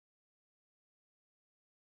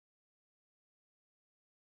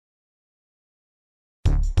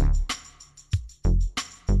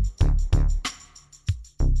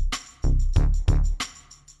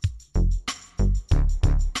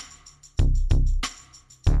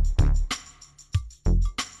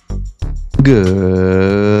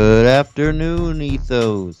Good afternoon,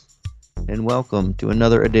 Ethos, and welcome to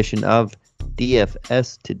another edition of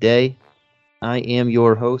DFS Today. I am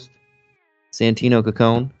your host, Santino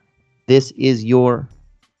Cacone. This is your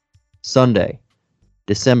Sunday,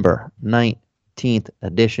 December 19th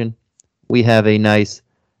edition. We have a nice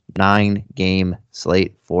 9-game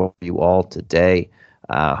slate for you all today.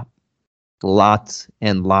 Lots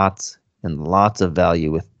and lots and lots of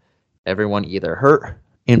value with everyone either hurt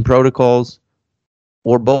in protocols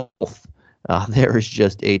or both. There is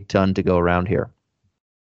just a ton to go around here.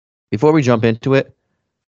 Before we jump into it,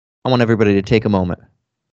 I want everybody to take a moment.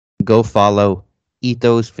 Go follow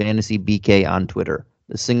Ethos Fantasy BK on Twitter,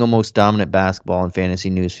 the single most dominant basketball and fantasy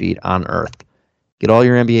news feed on earth. Get all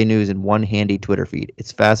your NBA news in one handy Twitter feed.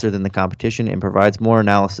 It's faster than the competition and provides more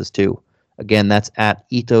analysis too. Again, that's at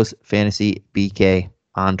Ethos Fantasy BK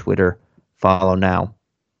on Twitter. Follow now.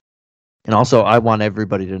 And also, I want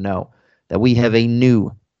everybody to know that we have a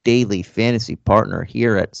new daily fantasy partner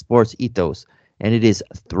here at Sports Ethos, and it is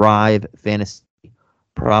Thrive Fantasy.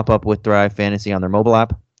 Prop up with Thrive Fantasy on their mobile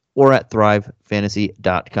app or at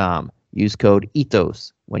thrivefantasy.com. Use code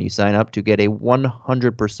ETHOS when you sign up to get a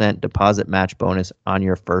 100% deposit match bonus on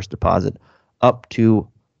your first deposit up to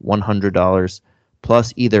 $100,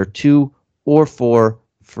 plus either 2 or 4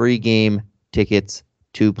 free game tickets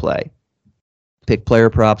to play. Pick player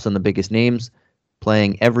props on the biggest names,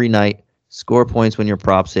 playing every night, score points when your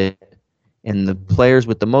props hit, and the players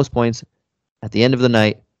with the most points at the end of the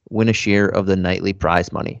night win a share of the nightly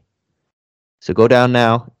prize money. So go down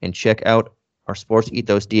now and check out our Sports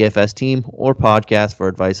Ethos DFS team or podcast for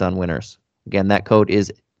advice on winners. Again, that code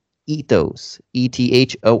is ETHOS,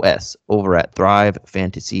 ETHOS, over at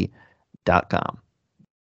thrivefantasy.com.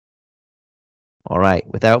 All right,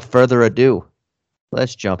 without further ado,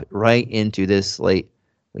 let's jump right into this slate.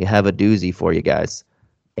 We have a doozy for you guys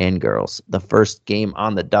and girls. The first game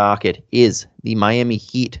on the docket is the Miami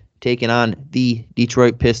Heat taking on the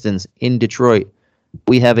Detroit Pistons in Detroit.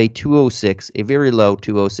 We have a 206, a very low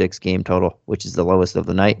 206 game total, which is the lowest of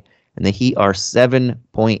the night, and the Heat are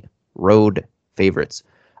 7-point road favorites.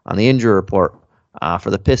 On the injury report, for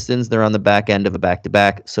the Pistons, they're on the back end of a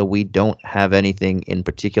back-to-back, so we don't have anything in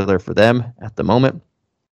particular for them at the moment.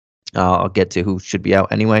 I'll get to who should be out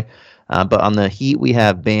anyway. But on the Heat, we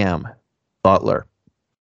have Bam, Butler,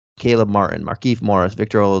 Caleb Martin, Markieff Morris,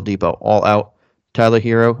 Victor Oladipo, all out. Tyler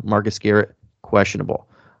Hero, Marcus Garrett, questionable.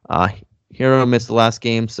 Hero missed the last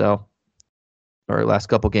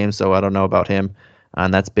couple games, so I don't know about him.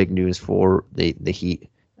 And that's big news for the Heat,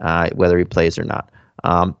 whether he plays or not.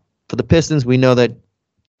 For the Pistons, we know that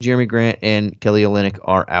Jeremy Grant and Kelly Olynyk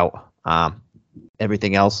are out.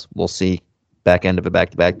 Everything else, we'll see. Back end of a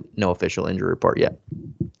back-to-back, no official injury report yet.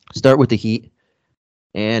 Start with the Heat,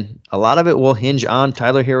 and a lot of it will hinge on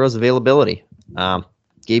Tyler Hero's availability.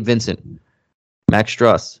 Gabe Vincent, Max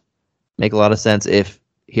Struss, make a lot of sense if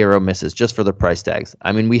Hero misses, just for the price tags.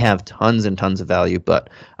 I mean, we have tons and tons of value,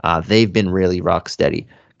 but they've been really rock steady.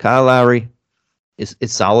 Kyle Lowry is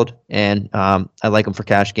solid, and I like him for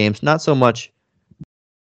cash games. Not so much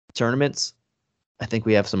tournaments. I think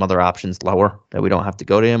we have some other options lower that we don't have to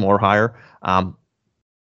go to him or higher,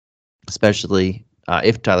 especially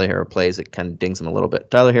if Tyler Hero plays. It kind of dings him a little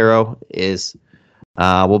bit. Tyler Hero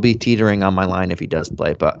will be teetering on my line if he does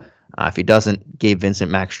play, but if he doesn't, Gabe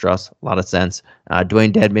Vincent, Max Struss, a lot of sense.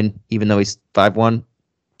 Dwayne Dedman, even though he's 5'1",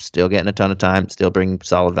 still getting a ton of time, still bringing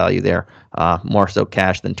solid value there, more so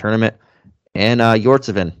cash than tournament. And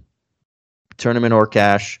Yortsevin, tournament or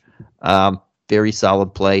cash, very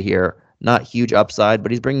solid play here. Not huge upside,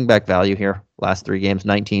 but he's bringing back value here. Last 3 games,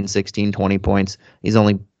 19, 16, 20 points. He's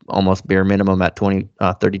only almost bare minimum at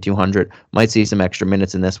 3,200. Might see some extra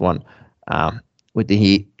minutes in this one. With the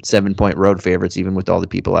Heat, 7-point road favorites, even with all the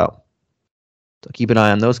people out. So keep an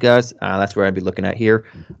eye on those guys. That's where I'd be looking at here.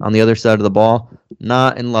 On the other side of the ball,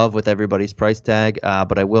 not in love with everybody's price tag,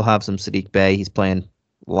 but I will have some Saddiq Bey. He's playing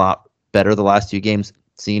a lot better the last 2 games.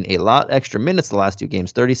 Seen a lot extra minutes the last 2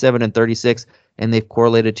 games, 37 and 36, and they've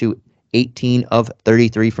correlated to 18 of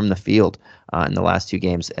 33 from the field in the last 2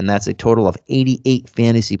 games, and that's a total of 88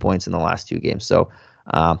 fantasy points in the last 2 games. So,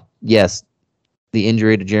 yes, the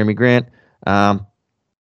injury to Jeremy Grant and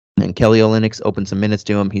Kelly Olynyk's opened some minutes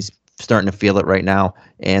to him. He's starting to feel it right now,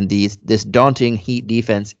 and this daunting Heat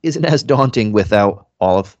defense isn't as daunting without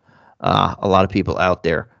all of a lot of people out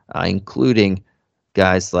there, including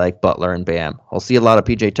guys like Butler and Bam. I'll see a lot of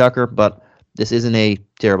PJ Tucker, but this isn't a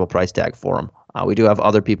terrible price tag for him. We do have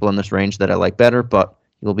other people in this range that I like better, but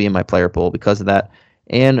he will be in my player pool because of that.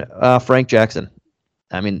 And Frank Jackson.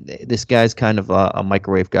 I mean, this guy's kind of a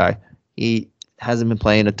microwave guy. He hasn't been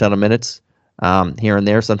playing a ton of minutes, here and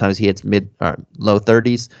there. Sometimes he hits low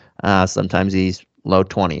 30s. Sometimes he's low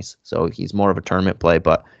 20s. So he's more of a tournament play,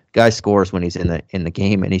 but guy scores when he's in the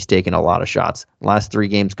game, and he's taken a lot of shots. Last 3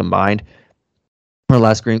 games combined, or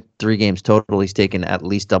last 3 games total, he's taken at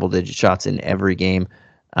least double-digit shots in every game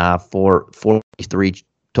for 43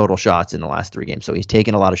 total shots in the last 3 games. So he's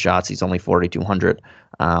taken a lot of shots. He's only 4,200.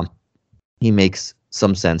 He makes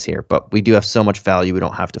some sense here, but we do have so much value, we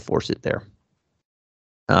don't have to force it there.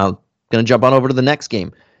 Going to jump on over to the next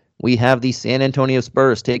game. We have the San Antonio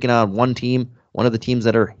Spurs taking on one of the teams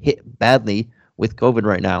that are hit badly with COVID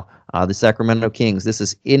right now, the Sacramento Kings. This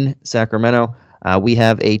is in Sacramento. We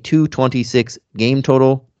have a 226 game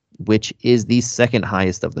total, which is the second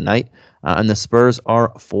highest of the night, and the Spurs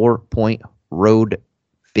are 4-point road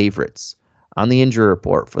favorites. On the injury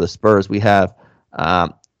report for the Spurs, we have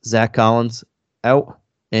Zach Collins out,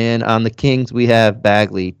 and on the Kings, we have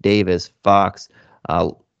Bagley, Davis, Fox,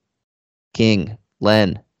 King,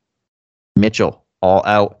 Len, Mitchell, all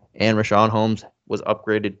out, and Richaun Holmes was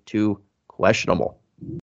upgraded to questionable.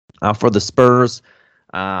 For the Spurs,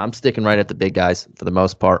 I'm sticking right at the big guys for the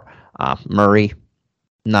most part. Murray,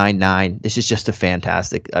 9-9. This is just a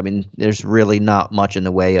fantastic. I mean, there's really not much in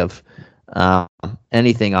the way of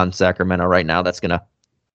anything on Sacramento right now that's going to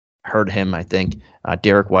hurt him, I think.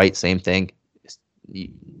 Derek White, same thing.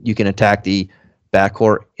 You can attack the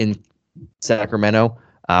backcourt in Sacramento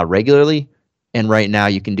regularly, and right now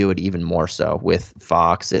you can do it even more so with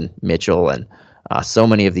Fox and Mitchell, and so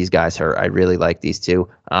many of these guys hurt. I really like these two.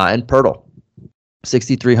 And Pirtle,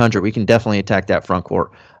 6,300. We can definitely attack that front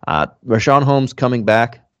court. Richaun Holmes coming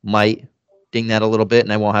back might ding that a little bit,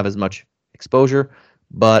 and I won't have as much exposure.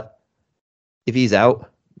 But if he's out,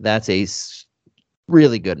 that's a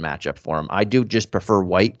really good matchup for him. I do just prefer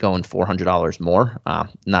White going $400 more.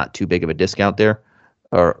 Not too big of a discount there.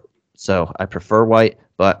 So I prefer White,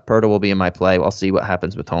 but Pirtle will be in my play. I'll see what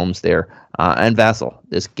happens with Holmes there. And Vassell.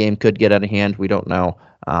 This game could get out of hand. We don't know.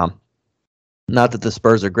 Not that the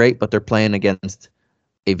Spurs are great, but they're playing against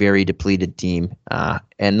a very depleted team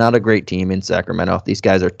and not a great team in Sacramento. These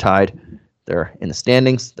guys are tied. They're in the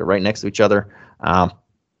standings. They're right next to each other.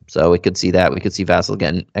 So we could see that. We could see Vassell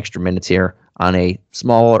getting extra minutes here on a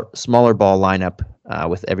smaller ball lineup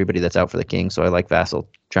with everybody that's out for the Kings. So I like Vassell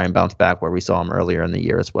try and bounce back where we saw him earlier in the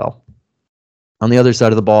year as well. On the other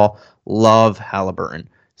side of the ball, love Halliburton,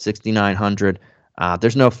 6,900.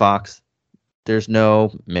 There's no Fox. There's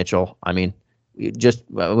no Mitchell. I mean, we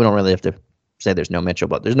don't really have to say there's no Mitchell,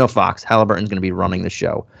 but there's no Fox. Halliburton's going to be running the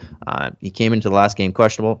show. He came into the last game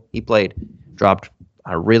questionable. He dropped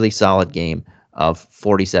a really solid game of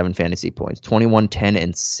 47 fantasy points, 21, 10,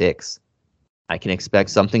 and 6. I can expect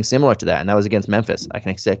something similar to that, and that was against Memphis. I can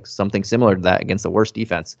expect something similar to that against the worst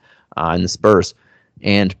defense in the Spurs.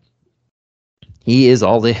 And he is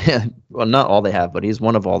all they have. Well, not all they have, but he's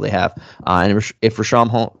one of all they have. And if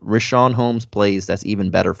Richaun Holmes plays, that's even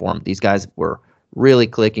better for him. These guys were really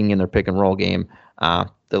clicking in their pick and roll game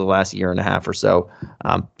the last year and a half or so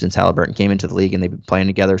since Halliburton came into the league, and they've been playing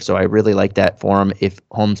together. So I really like that for him. If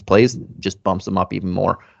Holmes plays, just bumps him up even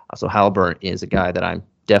more. So Halliburton is a guy that I'm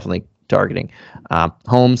definitely targeting.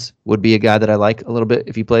 Holmes would be a guy that I like a little bit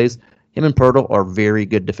if he plays. Him and Pirtle are very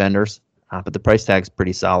good defenders, but the price tag's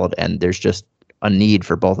pretty solid, and there's just a need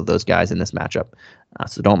for both of those guys in this matchup.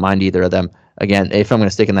 So don't mind either of them. Again, if I'm going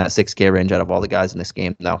to stick in that 6K range out of all the guys in this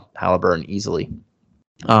game, no, Halliburton easily.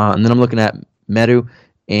 And then I'm looking at Medu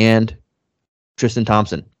and Tristan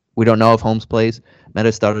Thompson. We don't know if Holmes plays.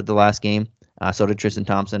 Medu started the last game. So did Tristan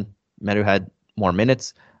Thompson. Medu had more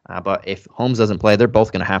minutes. But if Holmes doesn't play, they're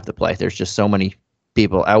both going to have to play. There's just so many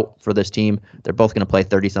people out for this team. They're both going to play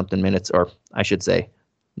 30-something minutes, or I should say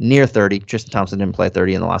near 30. Tristan Thompson didn't play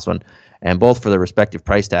 30 in the last one. And both for their respective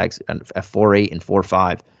price tags at 4.8 and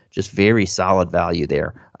 4.5. Just very solid value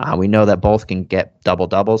there. We know that both can get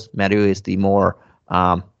double-doubles. Medu is the more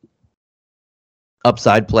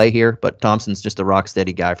upside play here, but Thompson's just a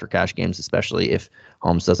rock-steady guy for cash games, especially if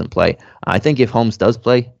Holmes doesn't play. I think if Holmes does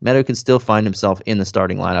play, Medu can still find himself in the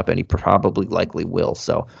starting lineup, and he probably likely will.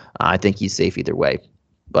 So I think he's safe either way.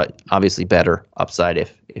 But obviously better upside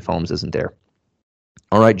if Holmes isn't there.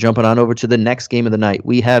 All right, jumping on over to the next game of the night.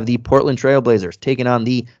 We have the Portland Trailblazers taking on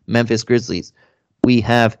the Memphis Grizzlies. We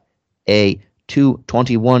have a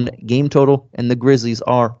 221 game total, and the Grizzlies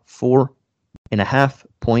are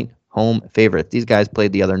 4.5-point home favorite. These guys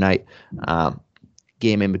played the other night.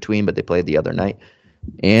 Game in between, but they played the other night.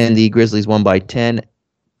 And the Grizzlies won by 10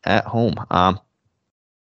 at home.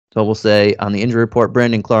 So we'll say on the injury report,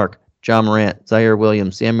 Brandon Clark, John Morant, Zaire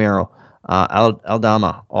Williams, Sam Merrill,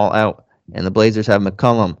 Aldama, all out. And the Blazers have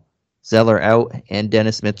McCollum, Zeller out, and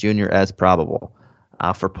Dennis Smith Jr. as probable.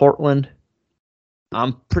 For Portland,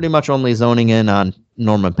 I'm pretty much only zoning in on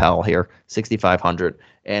Norman Powell here, 6,500.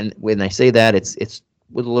 And when I say that, it's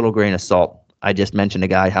with a little grain of salt. I just mentioned a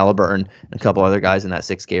guy, Halliburton, and a couple other guys in that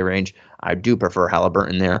 6K range. I do prefer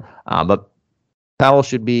Halliburton there, but Powell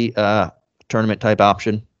should be a tournament type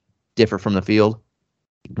option, differ from the field.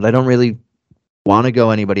 But I don't really want to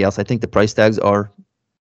go anybody else. I think the price tags are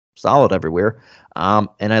solid everywhere,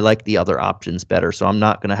 and I like the other options better. So I'm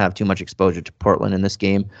not going to have too much exposure to Portland in this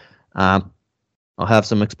game. I'll have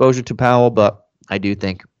some exposure to Powell, but I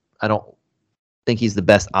don't think he's the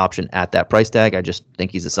best option at that price tag. I just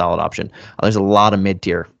think he's a solid option. There's a lot of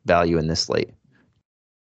mid-tier value in this slate.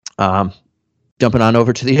 Jumping on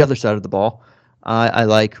over to the other side of the ball, I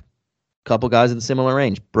like a couple guys in a similar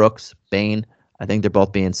range. Brooks, Bane, I think they're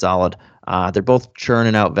both being solid. They're both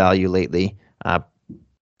churning out value lately.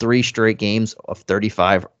 3 straight games of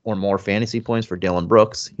 35 or more fantasy points for Dylan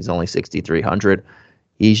Brooks. He's only 6,300.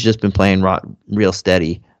 He's just been playing real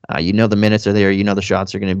steady. The minutes are there. The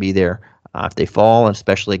shots are going to be there. If they fall,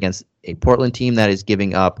 especially against a Portland team that is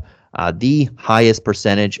giving up the highest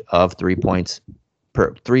percentage of 3 points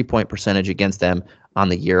per 3-point percentage against them on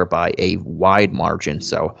the year by a wide margin.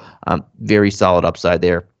 So very solid upside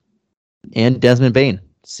there. And Desmond Bane,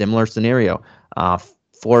 similar scenario.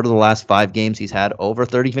 4 of the last 5 games, he's had over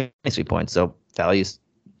 30 fantasy points. So value's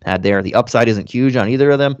had there. The upside isn't huge on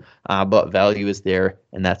either of them, but value is there,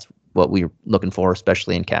 and that's what we're looking for,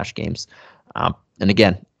 especially in cash games. And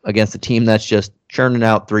again, against a team that's just churning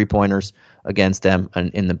out 3-pointers against them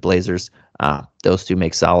and in the Blazers, those two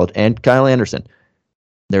make solid. And Kyle Anderson,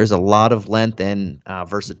 there's a lot of length and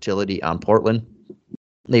versatility on Portland.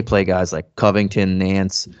 They play guys like Covington,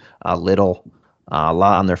 Nance, Little, a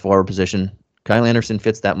lot on their forward position. Kyle Anderson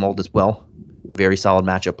fits that mold as well. Very solid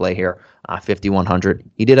matchup play here. 5,100.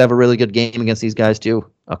 He did have a really good game against these guys too.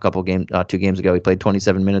 2 games ago, he played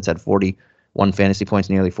 27 minutes, had 41 fantasy points,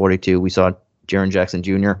 nearly 42. We saw Jaren Jackson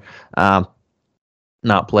Jr.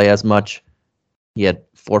 Not play as much. He had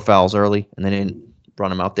 4 fouls early, and they didn't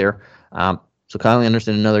run him out there. So Kyle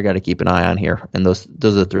Anderson, another guy to keep an eye on here. And those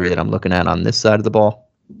are the 3 that I'm looking at on this side of the ball.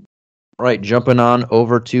 All right, jumping on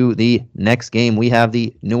over to the next game, we have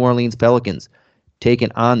the New Orleans Pelicans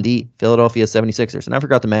taking on the Philadelphia 76ers. And I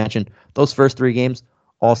forgot to mention, those first 3 games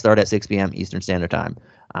all start at 6 p.m. Eastern Standard Time.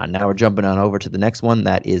 Now we're jumping on over to the next one.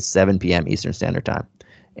 That is 7 p.m. Eastern Standard Time.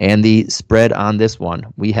 And the spread on this one,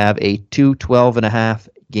 we have a 212.5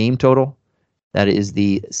 game total. That is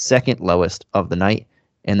the second lowest of the night.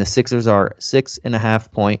 And the Sixers are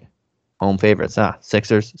 6.5 point home favorites.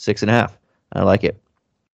 Sixers, 6.5. I like it.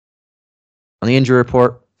 On the injury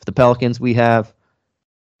report for the Pelicans, we have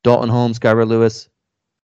Dalton Holmes, Kyra Lewis,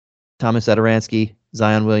 Thomas Satoransky,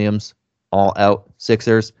 Zion Williams, all out.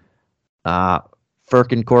 Sixers, Furkan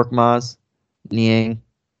Korkmaz, Niang,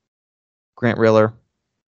 Grant Riller,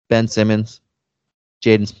 Ben Simmons,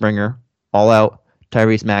 Jaden Springer, all out.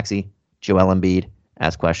 Tyrese Maxey, Joel Embiid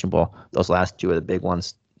as questionable. Those last 2 are the big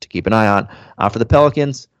ones to keep an eye on. For the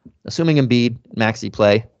Pelicans, assuming Embiid, Maxey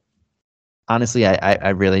play, honestly, I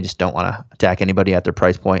really just don't want to attack anybody at their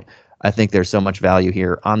price point. I think there's so much value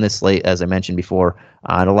here on this slate, as I mentioned before,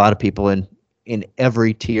 and a lot of people in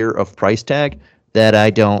every tier of price tag that I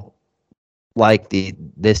don't like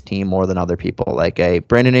this team more than other people. Like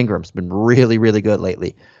Brandon Ingram's been really, really good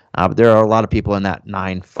lately. But there are a lot of people in that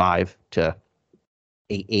 9.5 to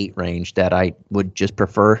 8.8 range that I would just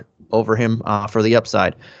prefer over him for the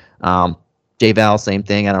upside. J Val, same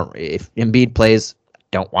thing. If Embiid plays,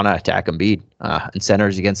 don't want to attack Embiid. And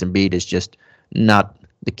centers against Embiid is just not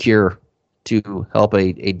the cure to help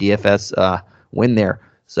a DFS win there.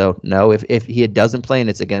 So no, if he doesn't play and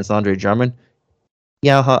it's against Andre Drummond,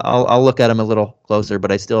 yeah, I'll look at him a little closer,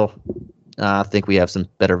 but I still think we have some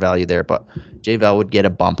better value there. But J Val would get a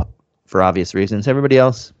bump for obvious reasons. Everybody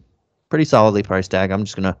else, pretty solidly price tag. I'm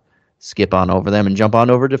just going to skip on over them and jump on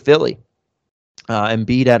over to Philly.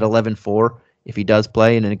 Embiid at 11.4 if he does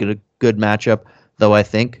play in a good matchup, though I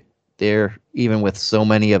think they're, even with so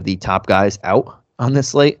many of the top guys out on this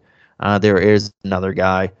slate, there is another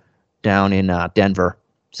guy down in Denver,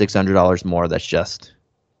 $600 more, that's just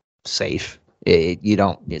safe.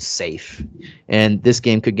 It's safe. And this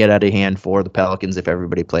game could get out of hand for the Pelicans if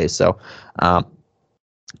everybody plays. So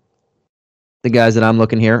the guys that I'm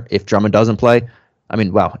looking here, if Drummond doesn't play,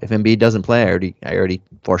 if Embiid doesn't play, I already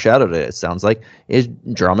foreshadowed it sounds like, is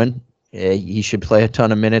Drummond. He should play a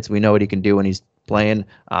ton of minutes. We know what he can do when he's playing.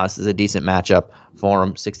 This is a decent matchup for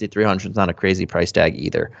him. 6,300 is not a crazy price tag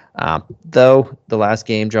either. Though the last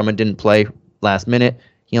game, Drummond didn't play last minute.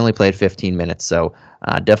 He only played 15 minutes, so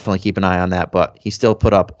definitely keep an eye on that. But he still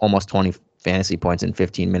put up almost 20 fantasy points in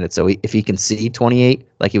 15 minutes. So if he can see 28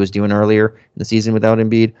 like he was doing earlier in the season without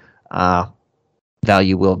Embiid,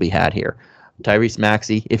 value will be had here. Tyrese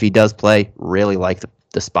Maxey, if he does play, really like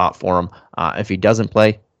the spot for him. If he doesn't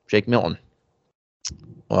play, Shake Milton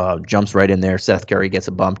jumps right in there. Seth Curry gets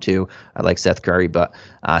a bump too. I like Seth Curry, but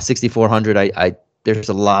 6,400, I there's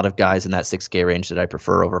a lot of guys in that 6K range that I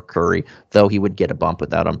prefer over Curry, though he would get a bump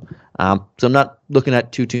without him. So I'm not looking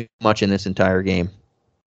at too much in this entire game,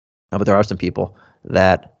 but there are some people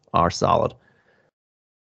that are solid.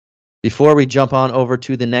 Before we jump on over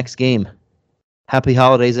to the next game, happy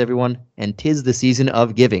holidays, everyone, and 'tis the season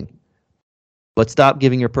of giving. But stop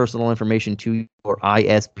giving your personal information to your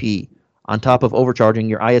ISP. On top of overcharging,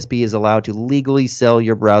 your ISP is allowed to legally sell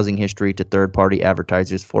your browsing history to third-party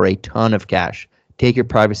advertisers for a ton of cash. Take your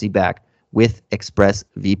privacy back with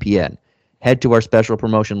ExpressVPN. Head to our special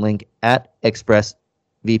promotion link at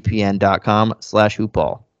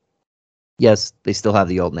expressvpn.com/hoopball. Yes, they still have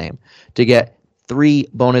the old name. To get 3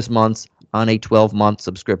 bonus months on a 12-month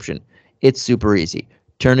subscription. It's super easy.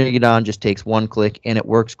 Turning it on just takes one click, and it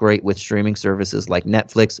works great with streaming services like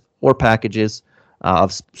Netflix or packages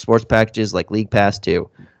of sports packages like League Pass too.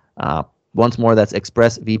 Once more, that's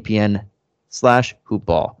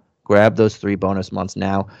ExpressVPN/hoopball. Grab those 3 bonus months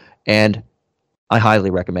now, and I highly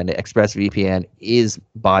recommend it. ExpressVPN is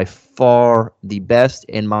by far the best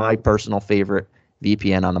and my personal favorite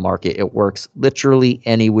VPN on the market. It works literally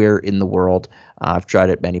anywhere in the world. I've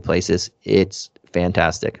tried it many places. It's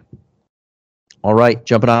fantastic. All right,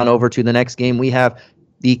 jumping on over to the next game, we have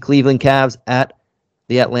the Cleveland Cavs at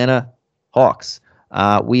the Atlanta Hawks.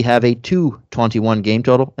 We have a 221 game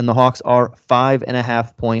total, and the Hawks are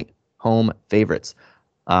 5.5-point home favorites.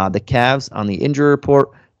 The Cavs on the injury report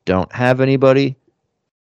don't have anybody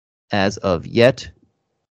as of yet.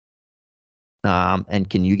 And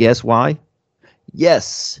can you guess why?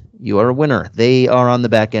 Yes, you are a winner. They are on the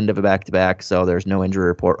back end of a back-to-back, so there's no injury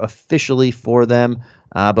report officially for them.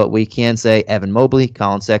 But we can say Evan Mobley,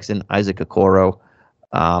 Colin Sexton, Isaac Okoro,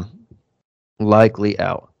 likely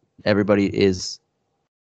out. Everybody is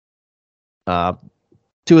 2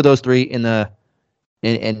 of those 3 in the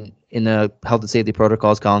health and safety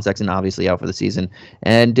protocols. Colin Sexton obviously out for the season,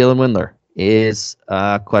 and Dylan Windler is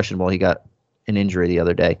questionable. He got an injury the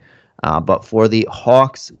other day. But for the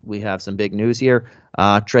Hawks, we have some big news here.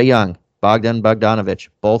 Trae Young, Bogdan Bogdanovic,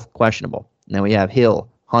 both questionable. And then we have Hill,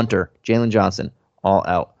 Hunter, Jalen Johnson, all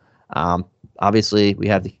out. Obviously, we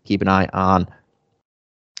have to keep an eye on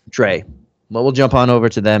Trae. But we'll jump on over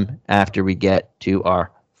to them after we get to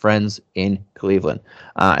our friends in Cleveland.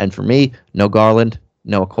 And for me, no Garland,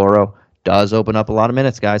 no Okoro does open up a lot of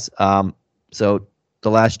minutes, guys. So The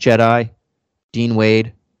Last Jedi, Dean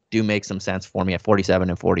Wade, do make some sense for me at 47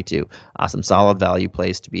 and 42. Some solid value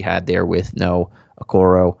plays to be had there with no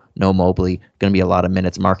Okoro, no Mobley. Going to be a lot of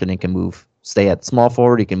minutes. Markkanen can stay at small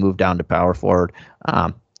forward. He can move down to power forward.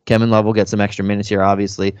 Kevin Love will get some extra minutes here,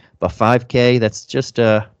 obviously. But 5K, that's just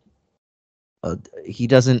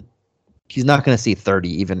he's not going to see 30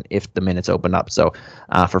 even if the minutes open up. So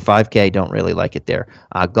for 5K, don't really like it there.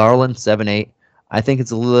 Garland, 7-8. I think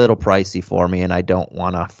it's a little pricey for me, and I don't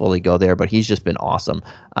want to fully go there, but he's just been awesome.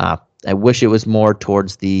 I wish it was more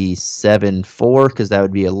towards the 7-4 because that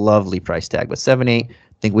would be a lovely price tag. But 7-8, I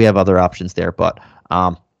think we have other options there, but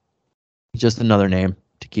just another name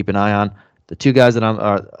to keep an eye on. The guys that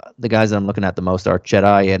I'm looking at the most are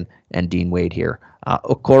Jedi and Dean Wade here.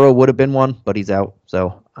 Okoro would have been one, but he's out,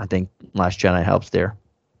 so I think Last Jedi helps there.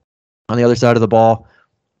 On the other side of the ball,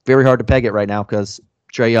 very hard to peg it right now because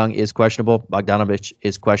Trae Young is questionable. Bogdanovic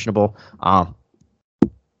is questionable. Trae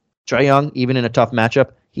Young, even in a tough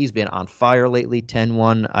matchup, he's been on fire lately,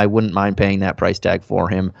 10-1. I wouldn't mind paying that price tag for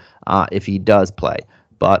him if he does play.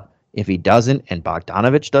 But if he doesn't and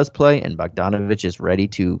Bogdanovic does play and Bogdanovic is ready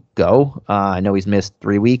to go, I know he's missed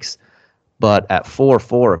 3 weeks, but at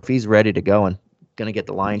 4-4, if he's ready to go and going to get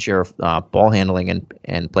the lion's share of ball handling and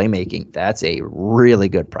playmaking, that's a really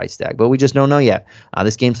good price tag. But we just don't know yet.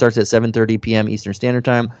 This game starts at 7:30 p.m. Eastern Standard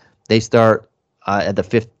Time. They start at the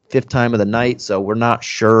fifth time of the night, so we're not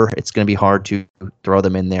sure. It's going to be hard to throw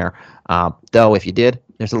them in there. Though if you did,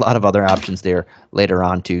 there's a lot of other options there later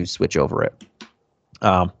on to switch over it.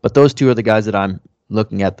 But those 2 are the guys that I'm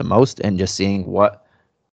looking at the most and just seeing what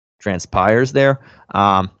transpires there.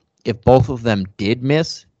 If both of them did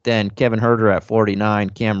miss, then Kevin Huerter at 49,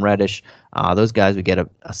 Cam Reddish, those guys would get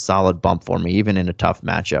a solid bump for me, even in a tough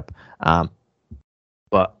matchup.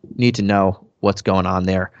 But need to know what's going on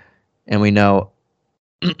there. And we know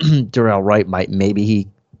Darrell Wright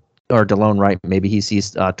DeLone Wright, maybe he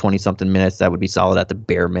sees 20-something minutes. That would be solid at the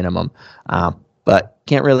bare minimum. But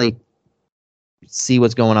can't really see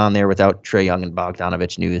what's going on there without Trae Young and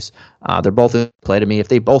Bogdanovich news. They're both in play to me. If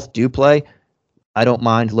they both do play, I don't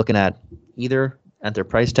mind looking at either at their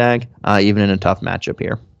price tag, even in a tough matchup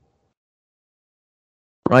here.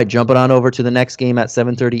 All right, jumping on over to the next game at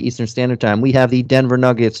 7:30 Eastern Standard Time. We have the Denver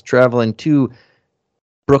Nuggets traveling to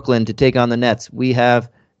Brooklyn to take on the Nets. We have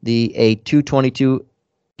a 222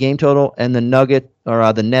 game total, and the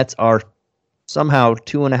Nets are somehow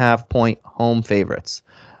 2.5-point home favorites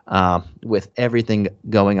with everything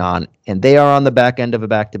going on. And they are on the back end of a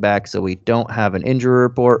back-to-back, so we don't have an injury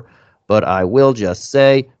report. But I will just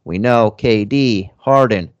say, we know KD,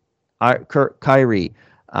 Harden, Kyrie,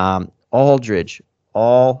 Aldridge,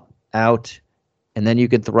 all out. And then you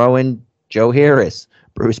could throw in Joe Harris,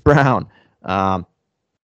 Bruce Brown,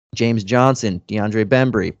 James Johnson, DeAndre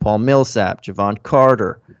Bembry, Paul Millsap, Javon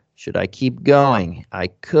Carter. Should I keep going? I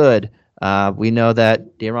could. We know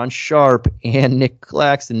that Daron Sharp and Nick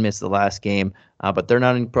Claxton missed the last game, but they're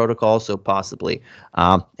not in protocol, so possibly.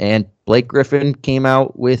 And Blake Griffin came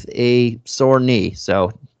out with a sore knee,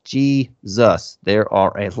 so Jesus, there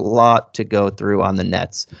are a lot to go through on the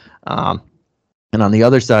Nets. And on the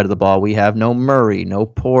other side of the ball, we have no Murray, no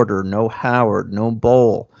Porter, no Howard, no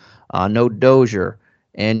Bol, no Dozier,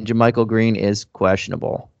 and JaMychal Green is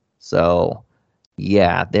questionable. So,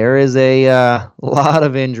 yeah, there is a lot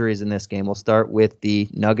of injuries in this game. We'll start with the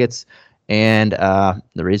Nuggets, and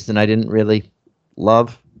the reason I didn't really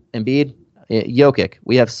love Embiid, Jokic.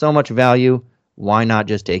 We have so much value. Why not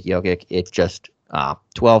just take Jokic? It's just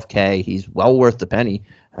 $12K. He's well worth the penny.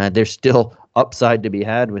 There's still upside to be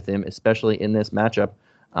had with him, especially in this matchup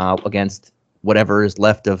against whatever is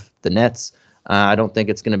left of the Nets. I don't think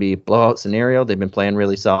it's going to be a blowout scenario. They've been playing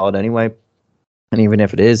really solid anyway. And even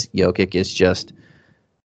if it is, Jokic is just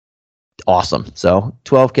awesome. So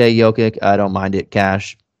 $12K Jokic, I don't mind it.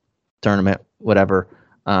 Cash, tournament, whatever.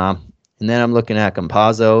 And then I'm looking at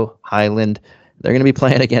Campazzo, Highland. They're going to be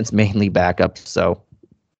playing against mainly backups. So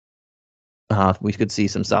we could see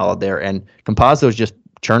some solid there. And Campazzo is just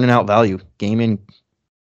churning out value, game in,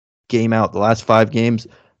 game out. The last 5 games,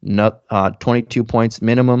 22 points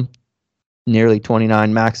minimum, nearly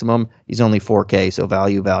 29 maximum. He's only $4K, so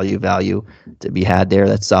value to be had there.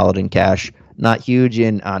 That's solid in cash. Not huge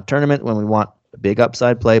in tournament when we want a big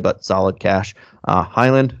upside play, but solid cash.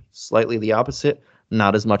 Highland, slightly the opposite.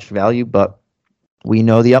 Not as much value, but we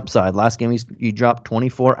know the upside. Last game, he dropped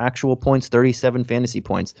 24 actual points, 37 fantasy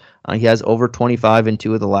points. He has over 25 in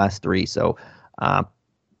 2 of the last 3, so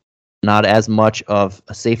not as much of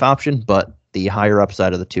a safe option, but the higher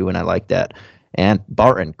upside of the 2, and I like that. And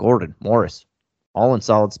Barton, Gordon, Morris, all in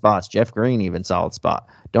solid spots. Jeff Green, even solid spot.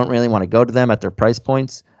 Don't really want to go to them at their price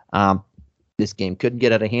points. This game could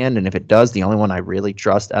get out of hand, and if it does, the only one I really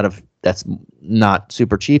trust out of that's not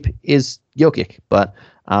super cheap is Jokic. But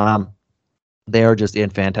they are just in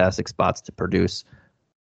fantastic spots to produce.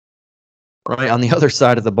 Right on the other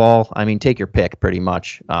side of the ball, I mean, take your pick pretty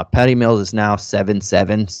much. Patty Mills is now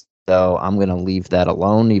 7-7, so I'm going to leave that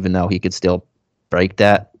alone, even though he could still break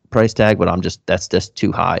that price tag, but that's just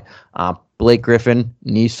too high. Blake Griffin,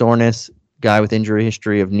 knee soreness, guy with injury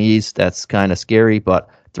history of knees, that's kind of scary, but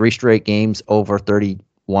 3 straight games over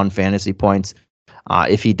 31 fantasy points.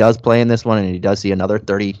 If he does play in this one and he does see another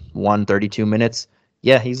 31, 32 minutes,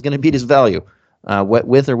 yeah, he's going to beat his value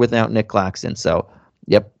with or without Nick Claxton. So,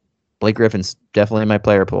 yep, Blake Griffin's definitely in my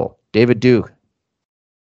player pool. David Duke,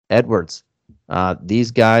 Edwards,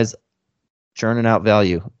 these guys churning out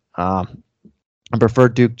value. I prefer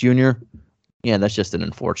Duke Jr. Yeah, that's just an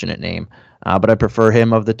unfortunate name. But I prefer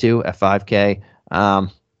him of the 2 at 5K.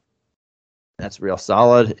 That's real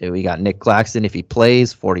solid. We got Nick Claxton if he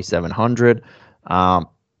plays, 4,700.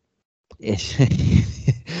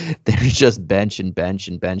 There's just bench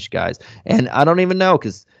guys. And I don't even know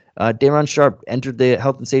because Daron Sharp entered the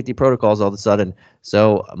health and safety protocols all of a sudden.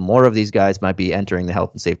 So more of these guys might be entering the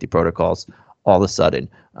health and safety protocols all of a sudden.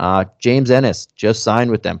 James Ennis just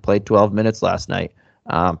signed with them, played 12 minutes last night.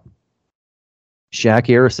 Shaq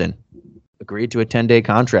Harrison agreed to a 10-day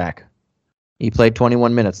contract. He played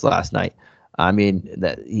 21 minutes last night. I mean,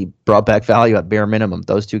 that he brought back value at bare minimum.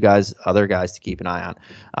 Those 2 guys, other guys to keep an eye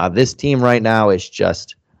on. This team right now is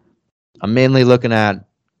just, I'm mainly looking at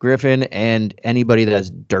Griffin and anybody that's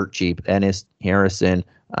dirt cheap. Ennis, Harrison,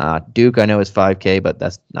 Duke I know is 5K, but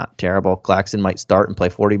that's not terrible. Claxton might start and play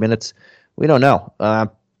 40 minutes. We don't know.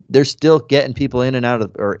 They're still getting people in and out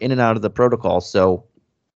of the protocol, so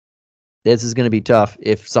this is going to be tough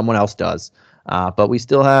if someone else does. But we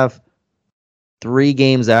still have 3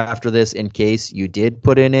 games after this in case you did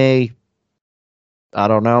put in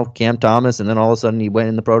Cam Thomas, and then all of a sudden he went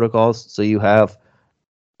in the protocols. So you have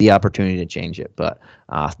the opportunity to change it. But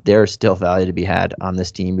there's still value to be had on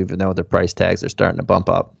this team, even though their price tags are starting to bump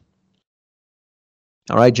up.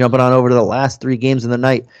 All right, jumping on over to the last 3 games of the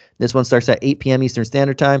night. This one starts at 8 p.m. Eastern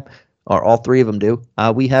Standard Time, or all 3 of them do.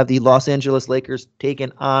 We have the Los Angeles Lakers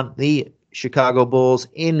taking on the Chicago Bulls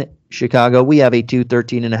in Chicago. We have a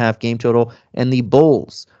 213.5 game total, and the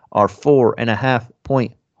Bulls are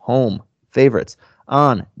 4.5-point home favorites.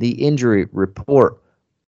 On the injury report,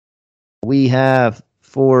 we have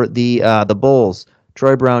for the Bulls,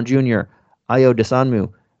 Troy Brown Jr., Ayo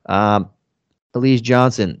Dosunmu, Elijah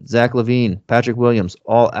Johnson, Zach LaVine, Patrick Williams,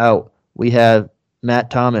 all out. We have Matt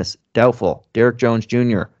Thomas, doubtful. Derrick Jones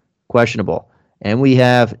Jr., questionable. And we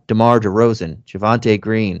have DeMar DeRozan, Javonte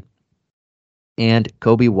Green, and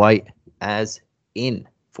Coby White as in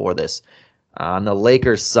for this. On the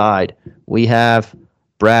Lakers side, we have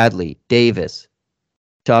Bradley, Davis,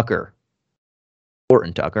 Tucker,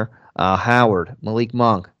 Horton Tucker, Howard, Malik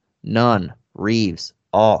Monk, Nunn, Reeves,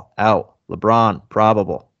 all out. LeBron,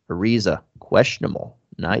 probable. Ariza, questionable.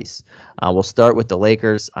 Nice. We'll start with the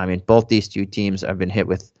Lakers. I mean, both these two teams have been hit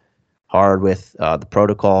with hard with the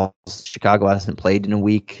protocols. Chicago hasn't played in a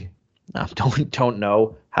week. Don't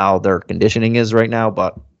know how their conditioning is right now,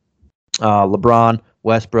 but LeBron,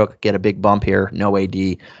 Westbrook get a big bump here. No AD.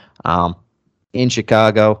 In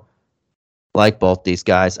Chicago, like both these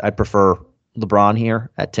guys, I'd prefer LeBron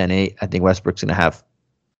here at 10-8. I think Westbrook's going to have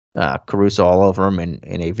Caruso all over him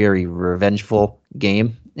in a very revengeful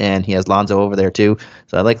game, and he has Lonzo over there too.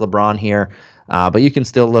 So I like LeBron here, but you can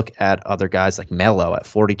still look at other guys like Melo at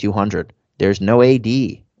 4,200. There's no AD.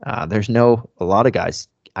 There's a lot of guys.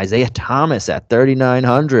 Isaiah Thomas at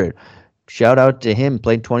 3,900. Shout out to him.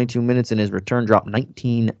 Played 22 minutes in his return, dropped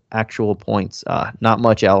 19 actual points. Not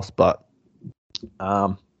much else, but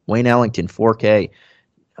Wayne Ellington, 4K.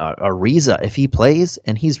 Ariza, if he plays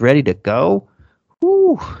and he's ready to go,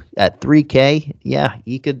 at 3K, yeah,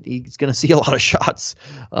 he's going to see a lot of shots.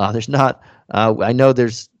 There's not, I know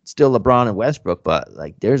there's still LeBron and Westbrook, but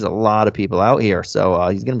like there's a lot of people out here. So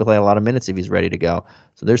he's going to play a lot of minutes if he's ready to go.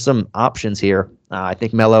 So there's some options here. I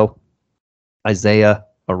think Melo, Isaiah,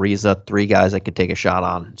 Ariza, 3 guys I could take a shot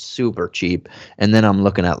on, super cheap. And then I'm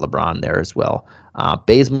looking at LeBron there as well.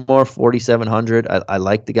 Bazemore, 4,700. I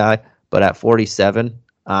like the guy, but at 47,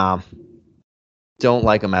 don't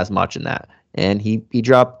like him as much in that. And he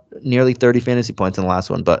dropped nearly 30 fantasy points in the last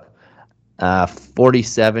one, but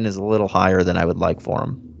 47 is a little higher than I would like for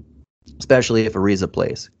him, especially if Ariza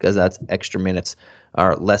plays, because that's extra minutes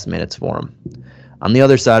or less minutes for him. On the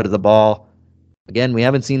other side of the ball, again, we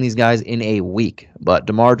haven't seen these guys in a week, but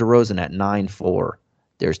DeMar DeRozan at 9.4.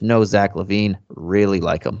 There's no Zach LaVine. Really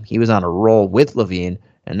like him. He was on a roll with LaVine,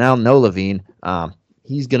 and now no LaVine.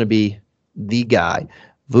 He's going to be the guy.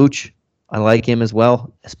 Vooch, I like him as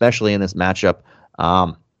well, especially in this matchup.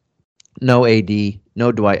 No AD,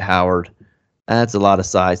 no Dwight Howard. That's a lot of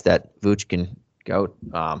size that Vooch can go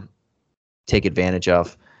take advantage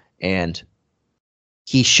of, and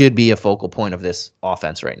he should be a focal point of this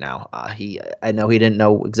offense right now. I know he didn't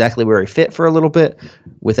know exactly where he fit for a little bit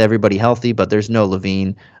with everybody healthy, but there's no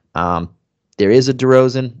LaVine. There is a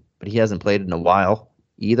DeRozan, but he hasn't played in a while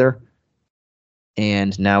either.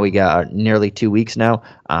 And now we got nearly 2 weeks now.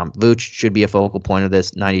 Vooch should be a focal point of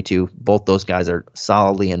this, 92. Both those guys are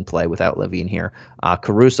solidly in play without LaVine here.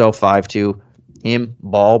 Caruso, 5.2. Him,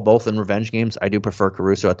 Ball, both in revenge games. I do prefer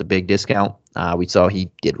Caruso at the big discount. We saw he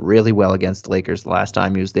did really well against the Lakers the last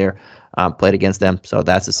time he was there, played against them. So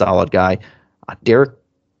that's a solid guy. Derrick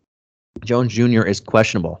Jones Jr. is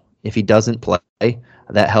questionable. If he doesn't play,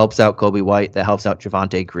 that helps out Coby White. That helps out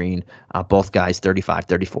Javonte Green. Both guys,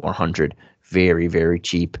 3,400. Very, very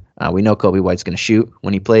cheap. We know Coby White's going to shoot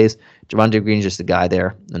when he plays. Javonte Green's just a guy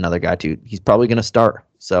there. Another guy, too. He's probably going to start.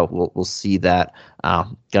 So we'll see that.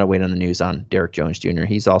 Got to wait on the news on Derrick Jones Jr.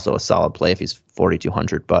 He's also a solid play if he's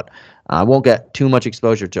 4,200. But I won't get too much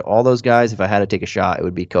exposure to all those guys. If I had to take a shot, it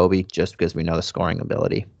would be Coby, just because we know the scoring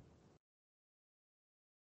ability.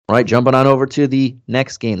 All right, jumping on over to the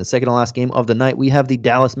next game, the second to last game of the night. We have the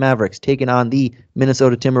Dallas Mavericks taking on the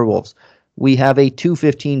Minnesota Timberwolves. We have a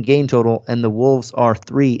 215 game total, and the Wolves are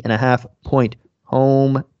 3.5-point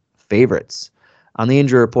home favorites. On the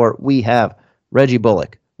injury report, we have Reggie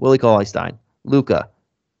Bullock, Willie Cauley-Stein, Luka,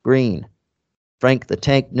 Green, Frank the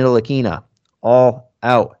Tank Ntilikina, all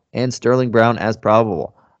out, and Sterling Brown as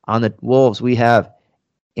probable. On the Wolves, we have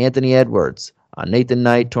Anthony Edwards, Nathan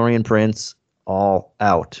Knight, Taurean Prince, all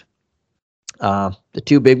out. The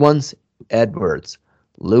 2 big ones, Edwards,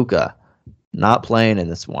 Luka, not playing in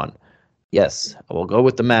this one. Yes, I will go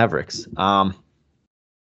with the Mavericks.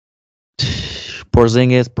 Porzingis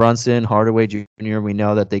Porzingis, Brunson, Hardaway Jr., we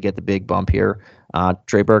know that they get the big bump here.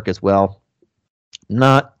 Trey Burke as well.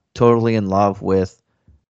 Not totally in love with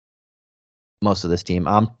most of this team.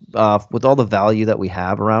 With all the value that we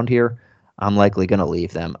have around here, I'm likely going to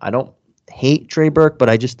leave them. I don't hate Trey Burke, but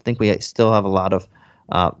I just think we still have a lot of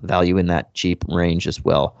value in that cheap range as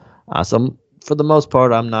well. So for the most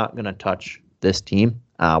part, I'm not going to touch this team.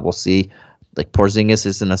 We'll see. Like Porzingis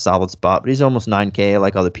is in a solid spot, but he's almost 9K. I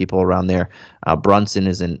like other people around there. Brunson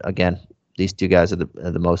isn't, again, these two guys are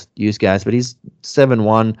the most used guys, but he's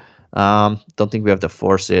 7-1. Don't think we have to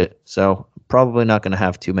force it. So probably not going to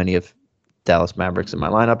have too many of Dallas Mavericks in my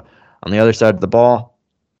lineup. On the other side of the ball,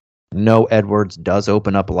 no Edwards does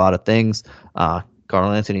open up a lot of things.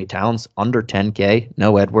 Karl-Anthony Towns under 10K,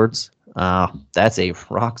 no Edwards. That's a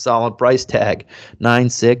rock solid price tag.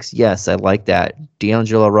 9.6, yes, I like that.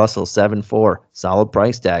 D'Angelo Russell 7.4, solid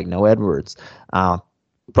price tag, no Edwards.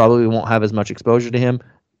 Probably won't have as much exposure to him,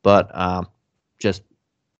 but just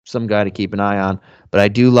some guy to keep an eye on. But I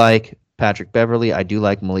do like Patrick Beverley. I do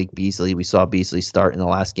like Malik Beasley. We saw Beasley start in the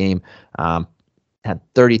last game. Had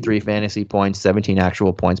 33 fantasy points, 17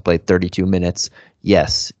 actual points, played 32 minutes.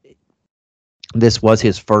 Yes, this was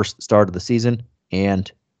his first start of the season,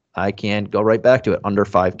 and I can go right back to it. Under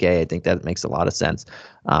 5K, I think that makes a lot of sense.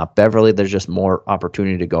 Beverley, there's just more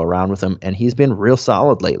opportunity to go around with him, and he's been real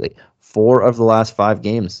solid lately. 4 of the last 5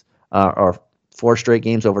 games, or 4 straight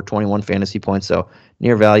games over 21 fantasy points, so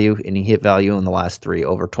near value, and he hit value in the last 3,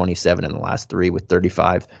 over 27 in the last 3 with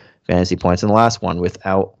 35 fantasy points in the last one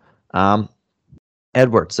without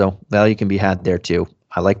Edwards, so value can be had there too.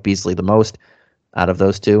 I like Beasley the most out of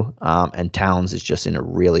those two, and Towns is just in a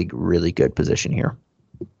really, really good position here.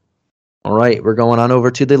 All right, we're going on over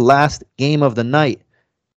to the last game of the night.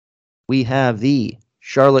 We have the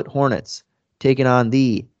Charlotte Hornets taking on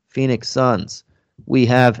the Phoenix Suns. We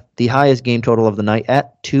have the highest game total of the night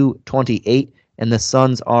at 228, and the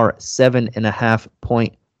Suns are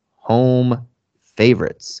 7.5-point home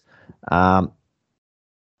favorites.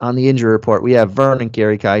 On the injury report, we have Vernon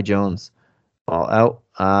Carey, Kai Jones all out.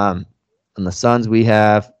 On the Suns, we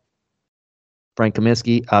have Frank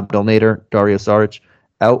Kaminsky, Abdel Nader, Dario Saric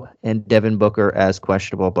out, and Devin Booker as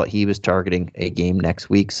questionable, but he was targeting a game next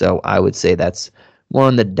week, so I would say that's more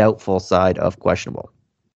on the doubtful side of questionable.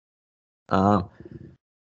 We'll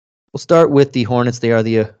start with the Hornets. They are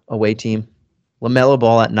the away team. LaMelo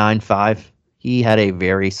Ball at 9.5. He had a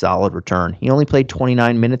very solid return. He only played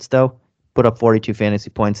 29 minutes, though, put up 42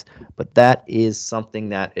 fantasy points, but that is something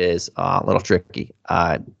that is a little tricky.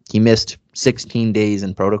 He missed 16 days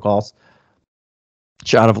in protocols.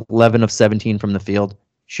 Shot of 11 of 17 from the field.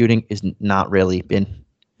 Shooting is not really been,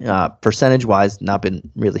 percentage-wise, not been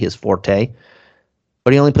really his forte.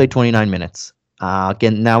 But he only played 29 minutes.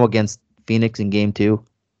 Again, now against Phoenix in Game 2,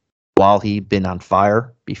 while he'd been on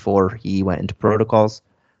fire before he went into protocols.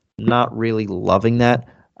 Not really loving that.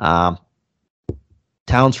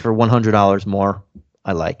 Towns for $100 more,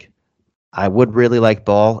 I like. I would really like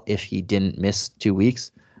Ball if he didn't miss 2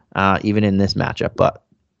 weeks, even in this matchup. But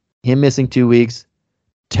him missing 2 weeks,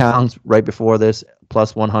 Towns right before this,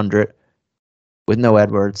 plus 100 with no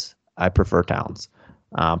Edwards. I prefer Towns.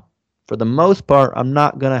 For the most part, I'm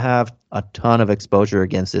not going to have a ton of exposure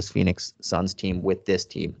against this Phoenix Suns team with this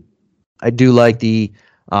team. I do like the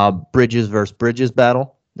Bridges versus Bridges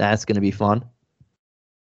battle. That's going to be fun.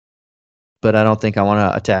 But I don't think I want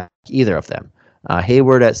to attack either of them.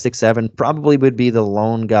 Hayward at 6'7" probably would be the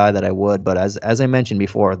lone guy that I would, but as I mentioned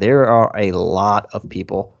before, there are a lot of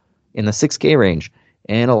people in the 6K range,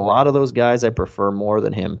 and a lot of those guys I prefer more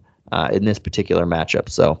than him in this particular matchup.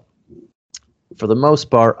 So for the most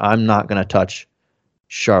part, I'm not going to touch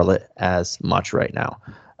Charlotte as much right now.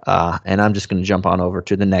 And I'm just going to jump on over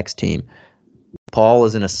to the next team. Paul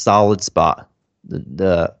is in a solid spot.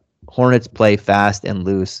 The Hornets play fast and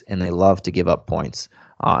loose, and they love to give up points,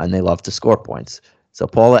 and they love to score points. So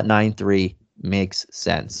Paul at 9.3 makes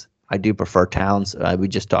sense. I do prefer Towns. We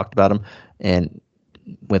just talked about him. And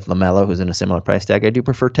with LaMelo, who's in a similar price tag, I do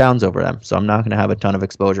prefer Towns over them. So I'm not going to have a ton of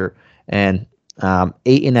exposure. And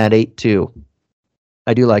Ayton at 8.2.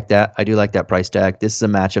 I do like that. I do like that price tag. This is a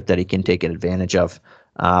matchup that he can take advantage of.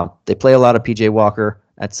 They play a lot of PJ Walker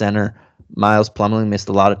at center. Miles Plumlee missed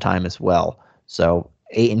a lot of time as well. So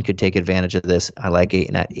Ayton could take advantage of this. I like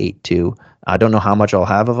Ayton at 8.2. I don't know how much I'll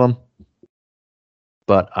have of him,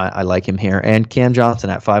 but I like him here. And Cam Johnson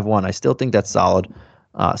at 5.1. I still think that's solid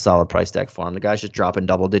price tag for him. The guy's just dropping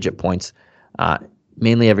double-digit points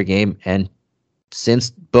mainly every game. And since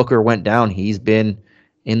Booker went down, he's been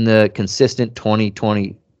in the consistent 20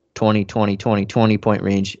 point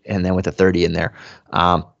range, and then with a 30 in there.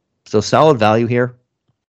 So solid value here.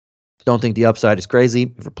 Don't think the upside is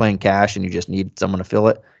crazy. If you're playing cash and you just need someone to fill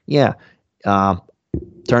it, yeah.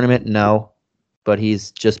 Tournament, no. But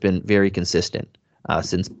he's just been very consistent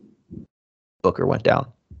since Booker went down.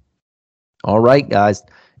 All right, guys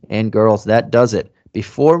and girls, that does it.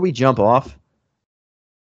 Before we jump off,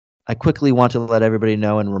 I quickly want to let everybody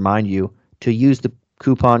know and remind you to use the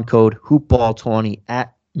coupon code HoopBall20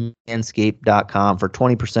 at manscaped.com for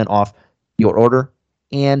 20% off your order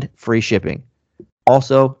and free shipping.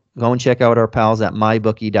 Also, go and check out our pals at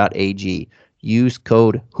mybookie.ag. Use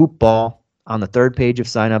code HoopBall on the third page of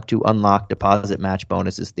sign up to unlock deposit match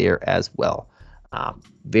bonuses there as well.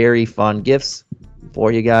 Very fun gifts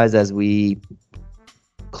for you guys as we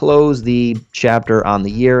close the chapter on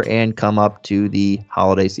the year and come up to the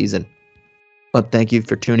holiday season. But thank you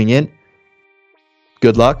for tuning in.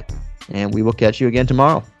 Good luck, and we will catch you again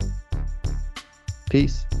tomorrow.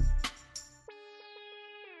 Peace.